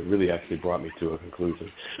explanation, it really actually brought me to a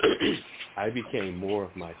conclusion. I became more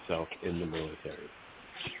of myself in the military.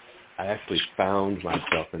 I actually found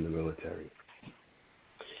myself in the military.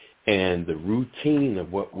 And the routine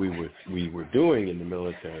of what we were doing in the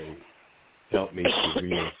military helped me to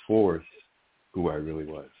reinforce who I really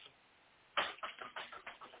was.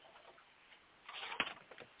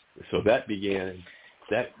 So that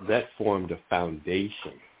formed a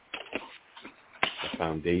foundation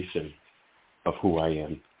of who I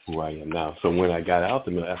am now. So when I got out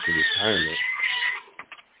after retirement,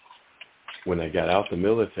 when I got out the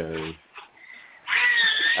military,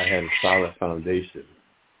 I had a solid foundation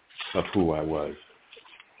of who I was.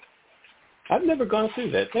 I've never gone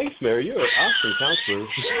through that. Thanks, Mary. You're an awesome counselor.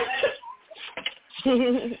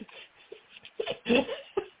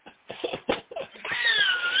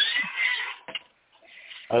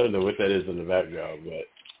 I don't know what that is in the background, but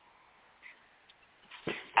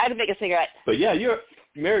I had to make a cigarette. But yeah,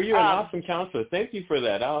 Mary, you're an awesome counselor. Thank you for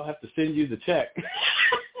that. I'll have to send you the check.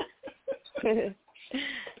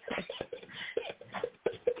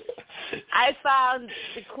 I found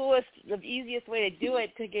the easiest way to do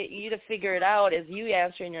it to get you to figure it out is you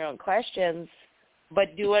answering your own questions,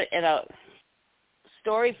 but do it in a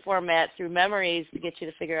story format through memories to get you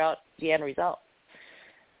to figure out the end result.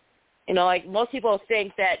 Like most people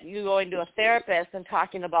think that you going to a therapist and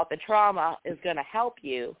talking about the trauma is going to help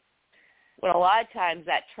you, when a lot of times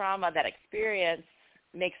that trauma, that experience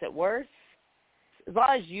makes it worse. As long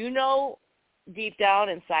as you know deep down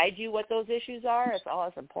inside you what those issues are, it's all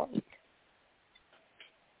as important.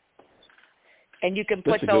 And you can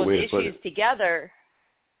put those issues together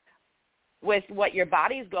with what your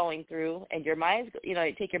body's going through and your mind's, you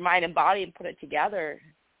take your mind and body and put it together,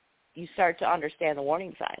 you start to understand the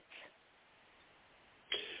warning signs.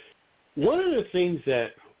 One of the things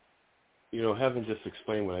that, having just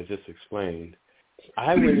explained what I just explained,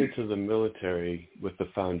 I went into the military with the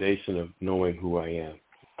foundation of knowing who I am.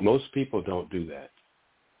 Most people don't do that.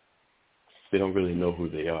 They don't really know who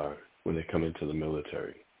they are when they come into the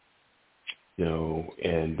military,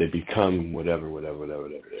 and they become whatever.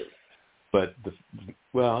 But,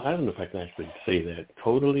 I don't know if I can actually say that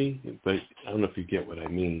totally, but I don't know if you get what I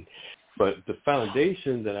mean. But the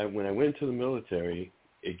foundation that when I went to the military,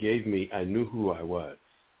 it gave me, I knew who I was,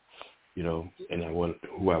 and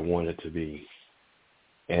who I wanted to be.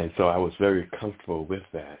 And so I was very comfortable with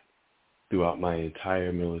that throughout my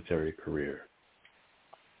entire military career.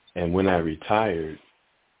 And when I retired,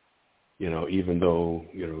 even though,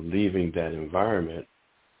 leaving that environment,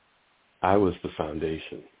 I was the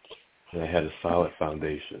foundation, and I had a solid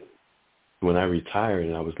foundation. When I retired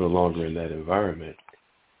and I was no longer in that environment,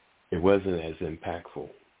 it wasn't as impactful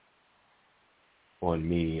on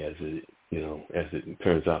me as it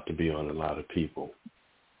turns out to be on a lot of people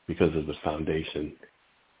because of the foundation,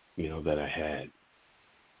 that I had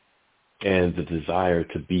and the desire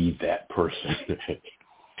to be that person.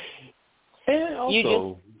 And also, you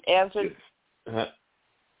just answered.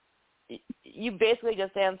 You basically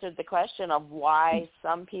just answered the question of why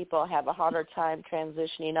some people have a harder time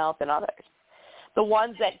transitioning out than others. The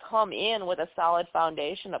ones that come in with a solid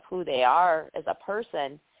foundation of who they are as a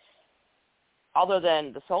person, other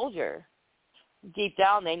than the soldier, deep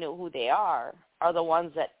down they know who they are the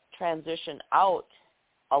ones that transition out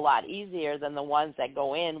a lot easier than the ones that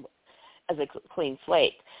go in as a clean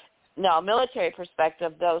slate. Now, military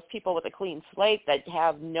perspective, those people with a clean slate that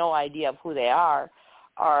have no idea of who they are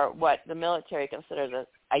what the military considers an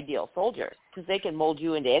ideal soldier, because they can mold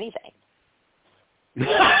you into anything.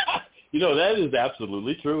 That is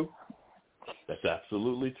absolutely true. That's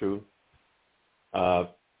absolutely true.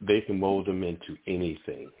 They can mold them into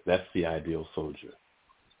anything. That's the ideal soldier.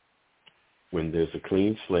 When there's a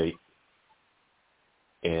clean slate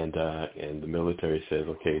and the military says,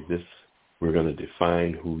 okay, we're going to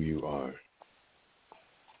define who you are.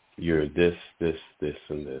 You're this, this, this,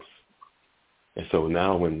 and this. And so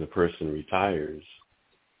now when the person retires,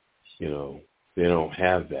 they don't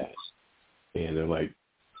have that. And they're like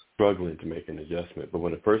struggling to make an adjustment. But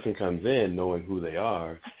when a person comes in knowing who they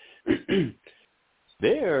are,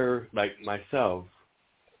 they're like myself,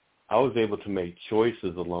 I was able to make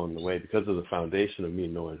choices along the way because of the foundation of me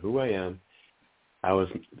knowing who I am. I was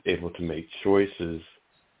able to make choices.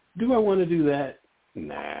 Do I want to do that?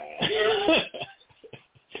 Nah.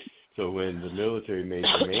 So when the military made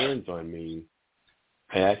demands on me,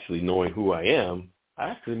 actually knowing who I am, I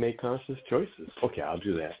actually made conscious choices. Okay, I'll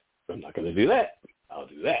do that. I'm not going to do that. I'll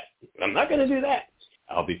do that. I'm not going to do that.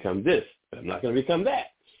 I'll become this. But I'm not going to become that.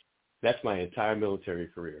 That's my entire military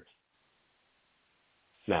career.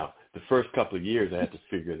 Now, the first couple of years, I had to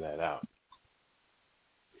figure that out.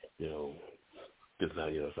 Because now,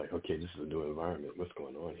 it's like, okay, this is a new environment. What's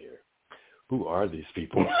going on here? Who are these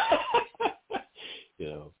people?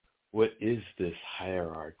 What is this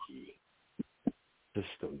hierarchy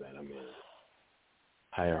system that I'm in?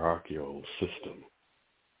 Hierarchical system.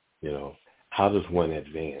 How does one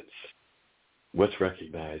advance? What's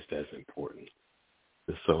recognized as important?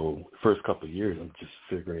 And so the first couple of years, I'm just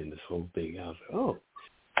figuring this whole thing out. Oh.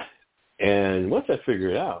 And once I figure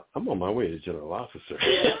it out, I'm on my way to general officer.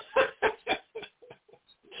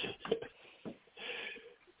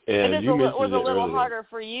 And it was a little harder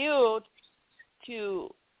for you to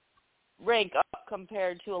rank up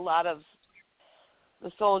compared to a lot of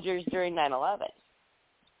the soldiers during 9/11.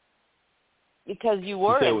 Because you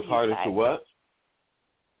were in peacetime. It was harder to what?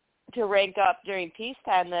 To rank up during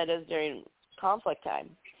peacetime than it is during conflict time.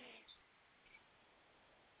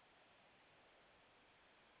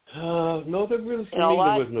 No, there really for me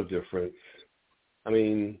there was no difference. I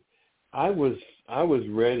mean, I was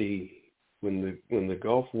ready when the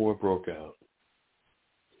Gulf War broke out.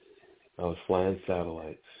 I was flying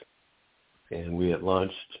satellites, and we had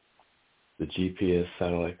launched the GPS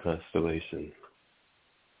satellite constellation,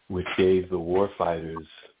 which gave the warfighters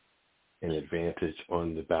an advantage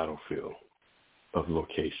on the battlefield of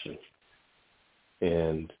location.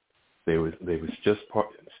 And they was just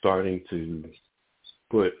starting to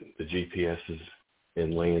put the GPSs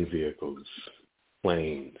in land vehicles,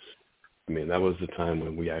 planes. I mean, that was the time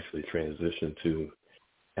when we actually transitioned to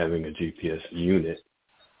having a GPS unit,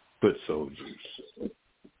 foot soldiers.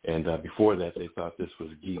 And before that, they thought this was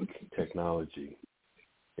geek technology.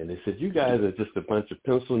 And they said, you guys are just a bunch of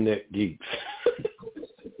pencil-neck geeks.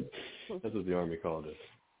 That's what the Army called us.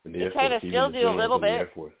 And they kind of still do a little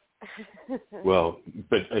bit. Well,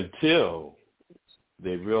 but until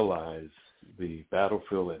they realized the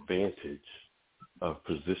battlefield advantage of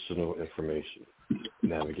positional information,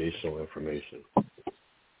 navigational information,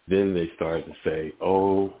 then they started to say,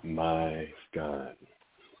 oh my God.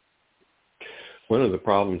 One of the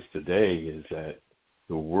problems today is that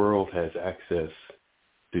the world has access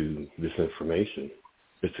to this information.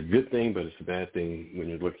 It's a good thing, but it's a bad thing when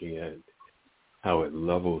you're looking at how it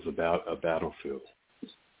levels about a battlefield.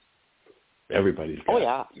 Everybody's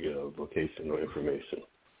got, locational information.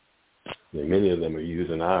 And many of them are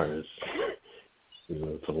using ours,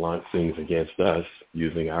 to launch things against us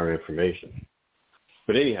using our information.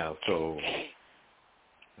 But anyhow, so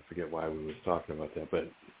I forget why we were talking about that.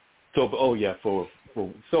 But so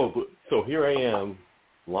here I am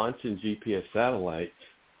launching GPS satellites,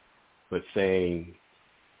 but saying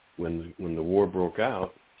when the war broke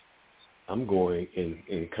out, I'm going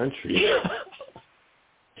in country.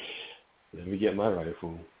 Let me get my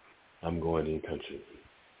rifle. I'm going in country.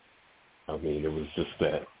 I mean, it was just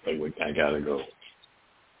that. Like, I got to go.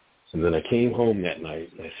 And then I came home that night,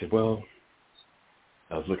 and I said, well,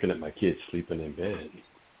 I was looking at my kids sleeping in bed.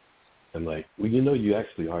 I'm like, well, you know, you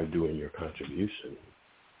actually are doing your contribution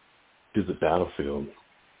to the battlefield,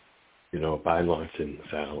 you know, by launching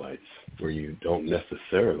satellites, where you don't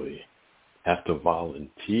necessarily have to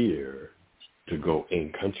volunteer to go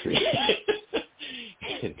in country.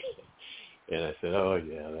 And I said, oh,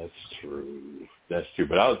 yeah, that's true. That's true.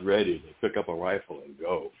 But I was ready to pick up a rifle and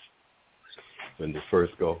go when the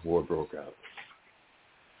first Gulf War broke out.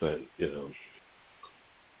 But, you know,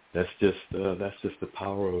 that's just the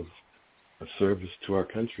power of service to our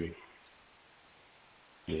country.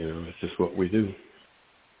 You know, it's just what we do.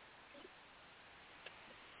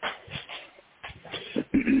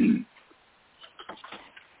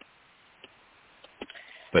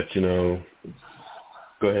 But, you know,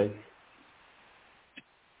 go ahead.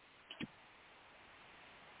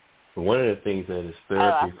 But one of the things that is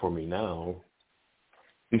therapy for me now,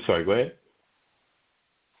 I'm sorry, go ahead.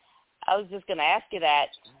 I was just going to ask you that.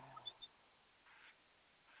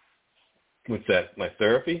 What's that, my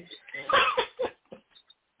therapy?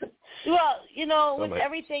 Well, you know, with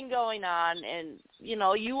everything going on, and, you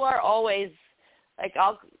know, you are always, like,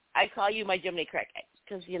 I call you my Jiminy Cricket,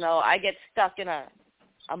 because, you know, I get stuck in a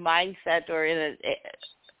mindset or in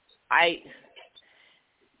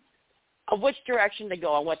of which direction to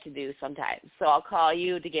go and what to do sometimes. So I'll call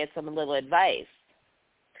you to get some little advice.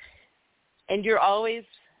 And you're always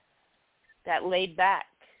that laid back.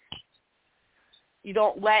 You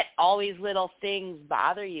don't let all these little things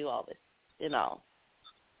bother you all this, you know.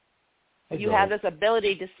 You have this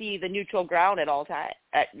ability to see the neutral ground at all times,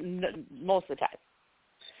 most of the time.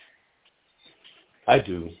 I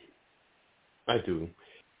do.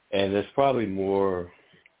 And it's probably more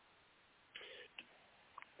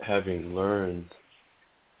having learned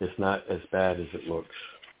it's not as bad as it looks.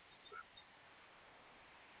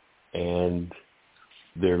 And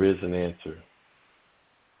there is an answer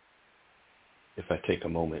if I take a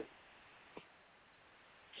moment.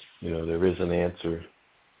 You know, there is an answer.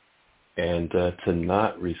 And to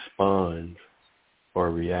not respond or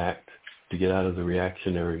react, to get out of the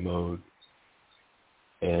reactionary mode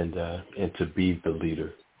and to be the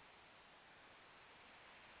leader.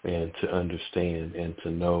 And to understand and to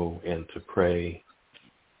know and to pray,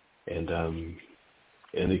 and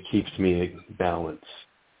it keeps me balanced.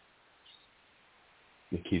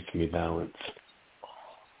 It keeps me balanced,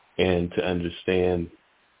 and to understand,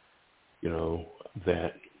 you know,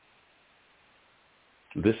 that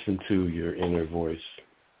listen to your inner voice,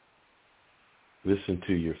 listen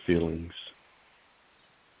to your feelings,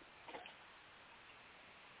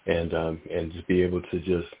 and to be able to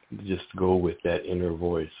just go with that inner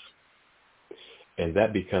voice. And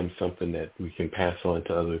that becomes something that we can pass on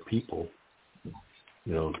to other people.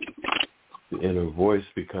 You know, the inner voice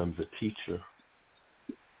becomes a teacher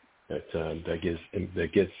that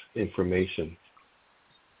gets information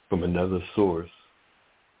from another source.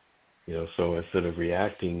 You know, so instead of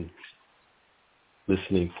reacting,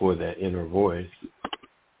 listening for that inner voice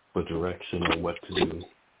for direction on what to do,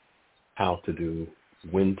 how to do,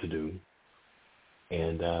 when to do,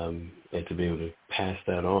 and to be able to pass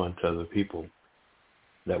that on to other people.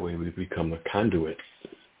 That way we become a conduit,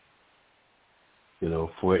 you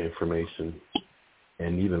know, for information,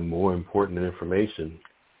 and even more important than information,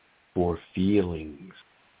 for feelings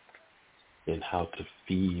and how to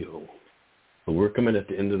feel. So we're coming at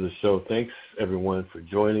the end of the show. Thanks, everyone, for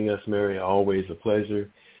joining us, Mary. Always a pleasure.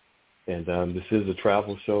 And this is a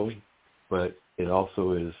travel show, but it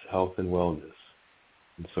also is health and wellness.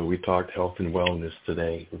 And so we talked health and wellness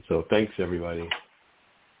today. And so thanks, everybody.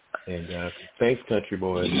 And thanks, Country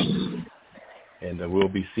Boys. And we'll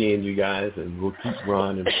be seeing you guys, and we'll keep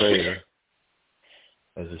Ron in prayer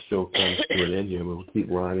as the show comes to an end here. We'll keep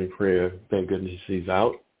Ron in prayer. Thank goodness he's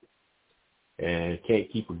out. And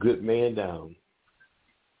can't keep a good man down.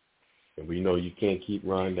 And we know you can't keep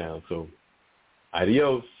Ron down. So,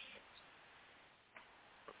 adios.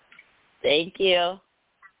 Thank you.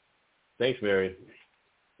 Thanks, Mary.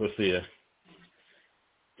 We'll see you.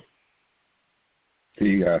 See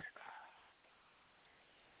you guys.